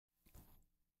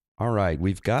All right,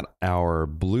 we've got our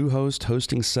Bluehost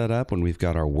hosting set up and we've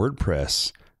got our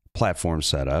WordPress platform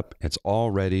set up. It's all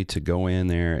ready to go in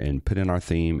there and put in our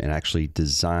theme and actually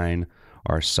design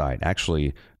our site.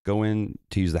 Actually go in,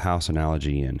 to use the house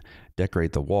analogy, and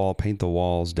decorate the wall, paint the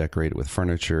walls, decorate it with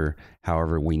furniture,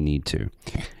 however we need to.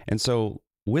 And so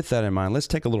with that in mind, let's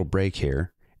take a little break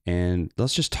here and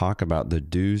let's just talk about the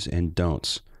do's and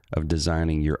don'ts of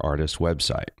designing your artist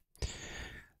website.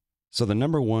 So the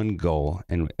number one goal,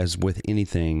 and as with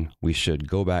anything, we should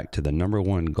go back to the number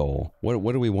one goal.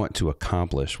 What do we want to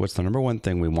accomplish? What's the number one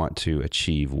thing we want to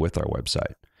achieve with our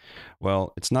website?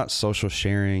 Well, it's not social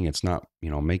sharing. It's not,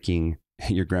 making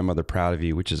your grandmother proud of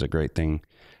you, which is a great thing.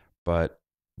 But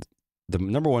the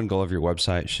number one goal of your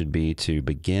website should be to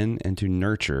begin and to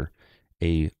nurture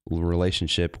a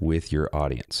relationship with your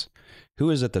audience. Who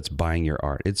is it that's buying your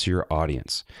art? It's your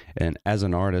audience. And as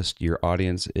an artist, your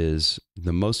audience is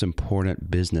the most important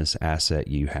business asset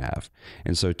you have.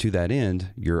 And so to that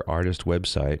end, your artist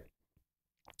website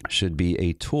should be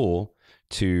a tool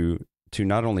to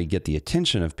not only get the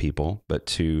attention of people, but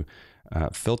to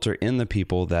filter in the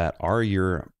people that are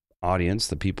your audience,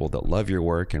 the people that love your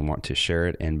work and want to share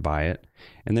it and buy it,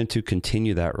 and then to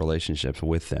continue that relationship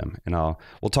with them. And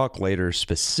we'll talk later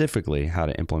specifically how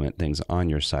to implement things on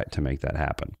your site to make that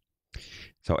happen.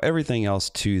 So everything else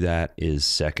to that is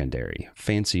secondary.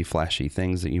 Fancy, flashy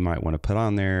things that you might want to put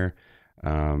on there,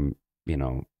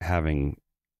 having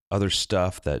other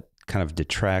stuff that kind of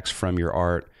detracts from your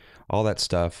art, all that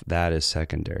stuff, that is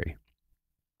secondary.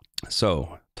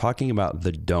 So talking about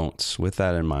the don'ts, with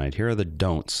that in mind, here are the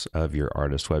don'ts of your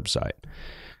artist website.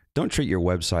 Don't treat your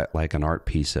website like an art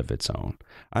piece of its own.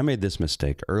 I made this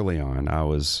mistake early on.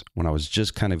 When I was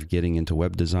just kind of getting into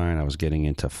web design, I was getting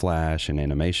into Flash and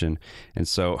animation. And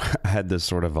so I had this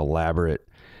sort of elaborate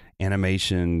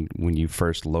animation when you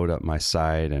first load up my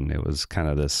site. And it was kind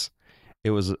of it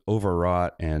was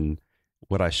overwrought. And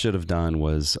what I should have done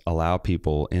was allow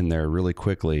people in there really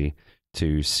quickly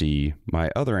to see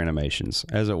my other animations.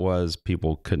 As it was,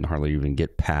 people couldn't hardly even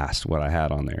get past what I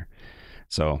had on there.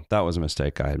 So that was a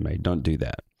mistake I had made. Don't do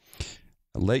that.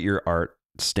 Let your art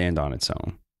stand on its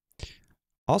own.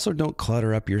 Also, don't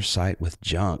clutter up your site with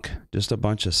junk, just a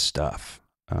bunch of stuff.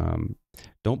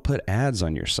 Don't put ads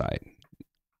on your site.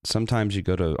 Sometimes you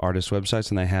go to artist websites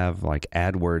and they have like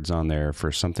AdWords on there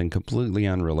for something completely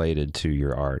unrelated to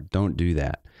your art. Don't do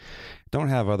that. Don't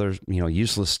have other,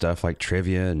 useless stuff like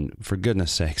trivia, and for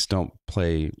goodness sakes, don't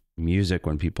play music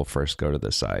when people first go to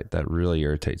the site. That really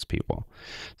irritates people.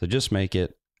 So just make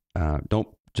it,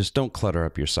 don't clutter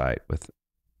up your site with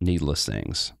needless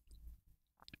things.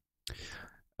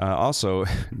 Also,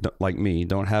 like me,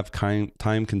 don't have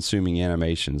time-consuming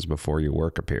animations before your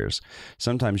work appears.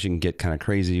 Sometimes you can get kind of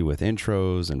crazy with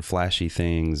intros and flashy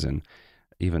things and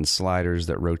even sliders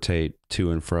that rotate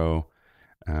to and fro.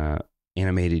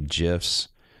 Animated GIFs.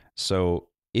 So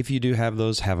if you do have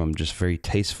those, have them just very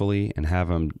tastefully and have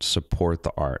them support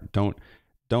the art. Don't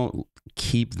let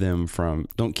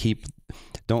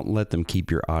them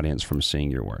keep your audience from seeing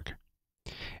your work.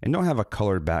 And don't have a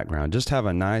colored background. Just have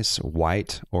a nice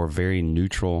white or very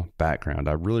neutral background.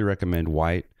 I really recommend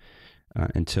white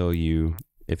if you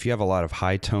have a lot of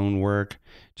high tone work,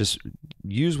 just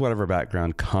use whatever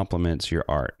background complements your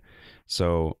art.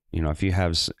 So, if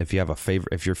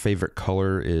your favorite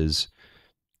color is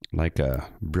like a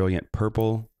brilliant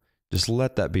purple, just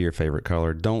let that be your favorite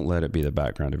color. Don't let it be the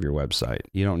background of your website.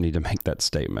 You don't need to make that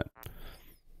statement.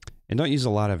 And don't use a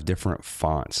lot of different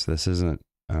fonts. This isn't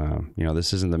the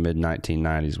mid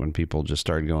 1990s when people just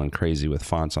started going crazy with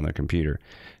fonts on their computer.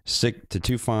 Stick to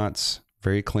 2 fonts,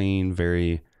 very clean,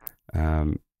 very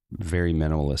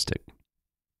minimalistic.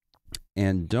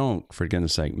 And don't, for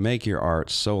goodness sake, make your art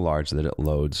so large that it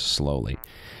loads slowly.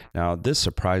 Now, this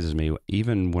surprises me.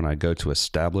 Even when I go to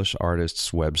established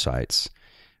artists' websites,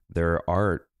 their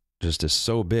art just is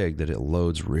so big that it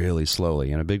loads really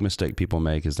slowly. And a big mistake people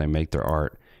make is they make their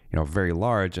art, very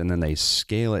large, and then they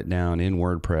scale it down in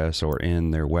WordPress or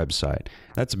in their website.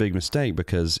 That's a big mistake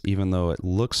because even though it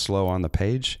looks slow on the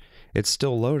page, it's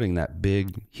still loading that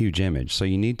big, huge image. So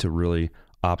you need to really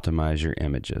optimize your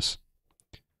images.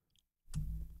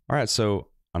 All right, so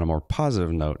on a more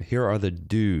positive note, here are the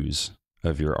do's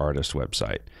of your artist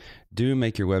website. Do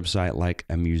make your website like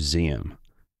a museum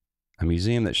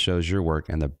that shows your work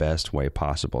in the best way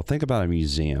possible. Think about a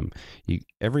museum.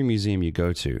 Every museum you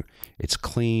go to, it's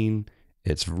clean,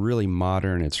 it's really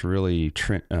modern, the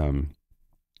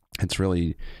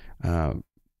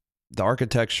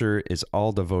architecture is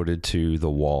all devoted to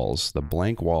the walls, the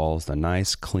blank walls, the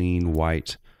nice, clean,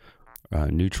 white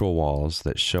neutral walls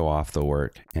that show off the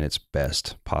work in its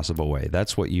best possible way.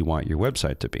 That's what you want your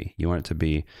website to be. You want it to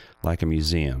be like a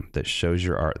museum that shows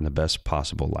your art in the best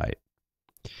possible light.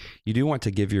 You do want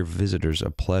to give your visitors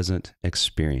a pleasant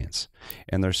experience.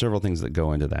 And there are several things that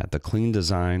go into that. The clean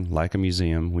design, like a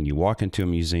museum. When you walk into a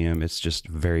museum, it's just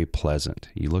very pleasant.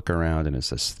 You look around and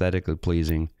it's aesthetically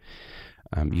pleasing.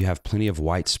 You have plenty of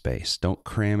white space. Don't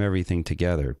cram everything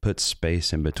together. Put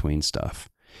space in between stuff.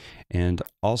 And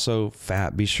also,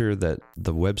 be sure that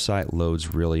the website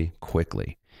loads really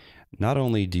quickly. Not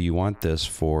only do you want this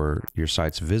for your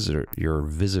site's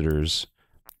visitors'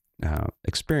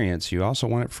 experience, you also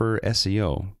want it for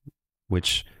SEO,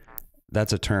 which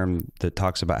that's a term that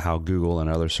talks about how Google and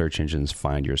other search engines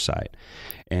find your site.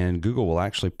 And Google will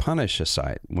actually punish a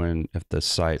site if the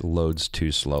site loads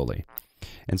too slowly.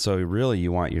 And so really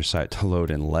you want your site to load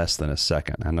in less than a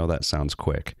second. I know that sounds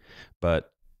quick,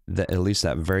 but at least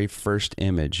that very first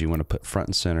image you want to put front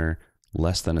and center,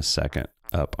 less than a second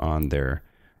up on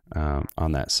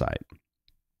that site.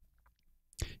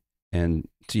 And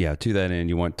to that end,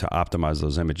 you want to optimize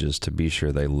those images to be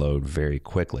sure they load very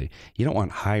quickly. You don't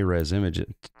want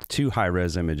too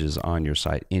high-res images on your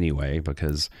site anyway,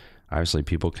 because obviously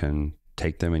people can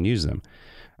take them and use them.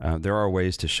 There are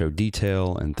ways to show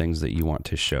detail and things that you want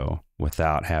to show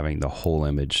without having the whole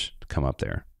image come up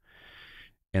there.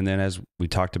 And then, as we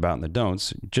talked about in the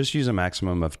don'ts, just use a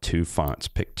maximum of 2 fonts.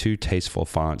 Pick 2 tasteful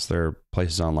fonts. There are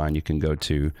places online you can go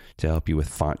to help you with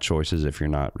font choices if you're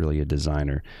not really a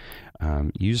designer.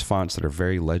 Use fonts that are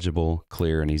very legible,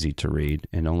 clear, and easy to read,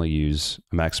 and only use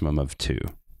a maximum of 2.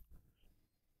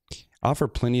 Offer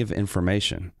plenty of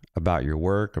information about your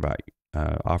work,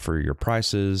 offer your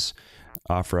prices,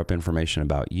 offer up information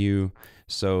about you.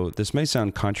 So this may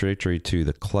sound contradictory to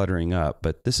the cluttering up,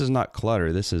 but this is not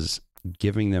clutter. This is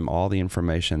giving them all the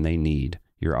information they need,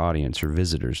 your audience, your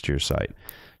visitors to your site,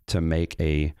 to make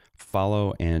a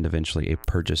follow and eventually a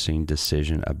purchasing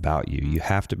decision about you. You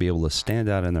have to be able to stand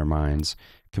out in their minds,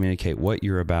 communicate what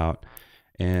you're about.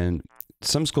 And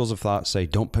some schools of thought say,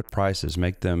 don't put prices,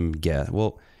 make them guess.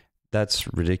 Well, that's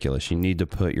ridiculous. You need to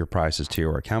put your prices to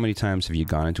your work. How many times have you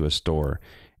gone into a store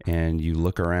and you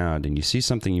look around and you see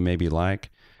something you maybe like,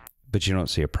 but you don't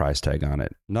see a price tag on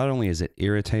it? Not only is it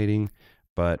irritating,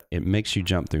 but it makes you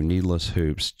jump through needless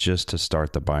hoops just to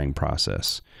start the buying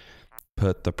process.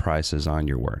 Put the prices on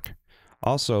your work.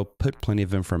 Also, put plenty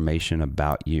of information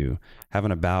about you. Have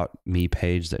an About Me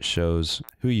page that shows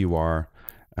who you are,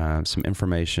 some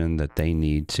information that they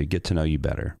need to get to know you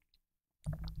better.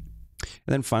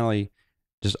 And then finally,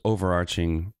 just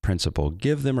overarching principle,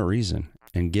 give them a reason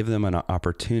and give them an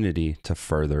opportunity to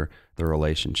further the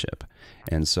relationship.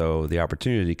 And so the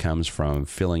opportunity comes from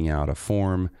filling out a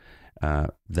form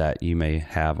that you may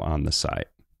have on the site.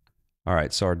 All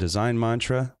right, so our design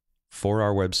mantra for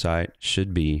our website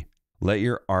should be, let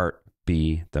your art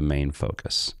be the main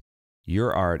focus.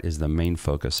 Your art is the main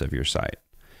focus of your site.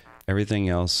 Everything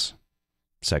else,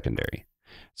 secondary.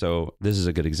 So this is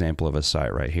a good example of a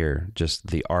site right here. Just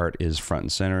the art is front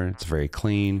and center. It's very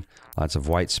clean, lots of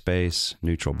white space,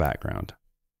 neutral background.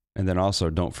 And then also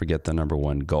don't forget the number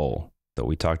 1 goal that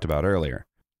we talked about earlier,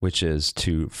 which is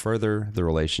to further the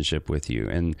relationship with you.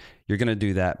 And you're going to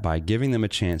do that by giving them a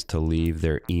chance to leave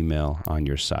their email on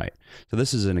your site. So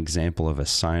this is an example of a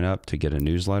sign up to get a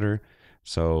newsletter.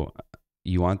 So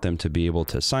you want them to be able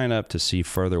to sign up to see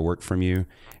further work from you.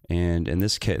 And in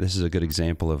this case, this is a good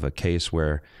example of a case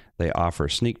where they offer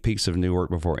sneak peeks of new work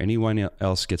before anyone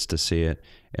else gets to see it,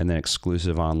 and then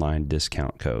exclusive online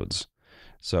discount codes.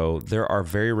 So there are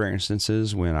very rare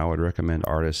instances when I would recommend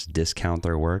artists discount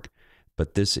their work,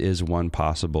 but this is one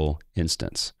possible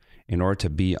instance. In order to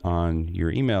be on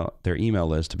their email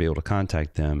list, to be able to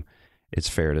contact them, it's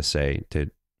fair to say to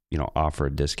offer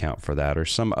a discount for that or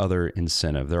some other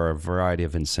incentive. There are a variety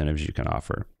of incentives you can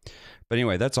offer. But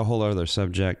anyway, that's a whole other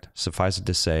subject. Suffice it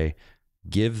to say,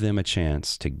 give them a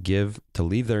chance to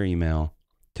leave their email,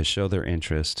 to show their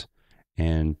interest,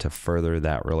 and to further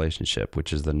that relationship,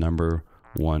 which is the number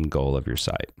 1 goal of your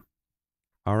site.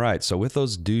 All right, so with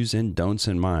those do's and don'ts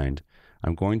in mind,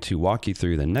 I'm going to walk you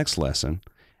through the next lesson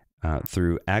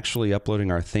through actually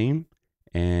uploading our theme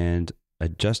and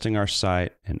adjusting our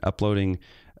site and uploading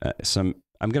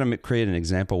I'm going to create an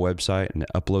example website and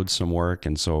upload some work.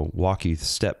 And so walk you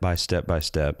step by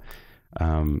step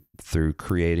through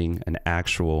creating an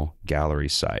actual gallery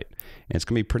site. And it's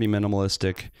going to be pretty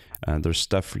minimalistic. There's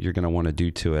stuff you're going to want to do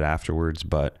to it afterwards,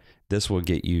 but this will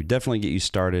definitely get you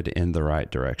started in the right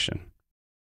direction.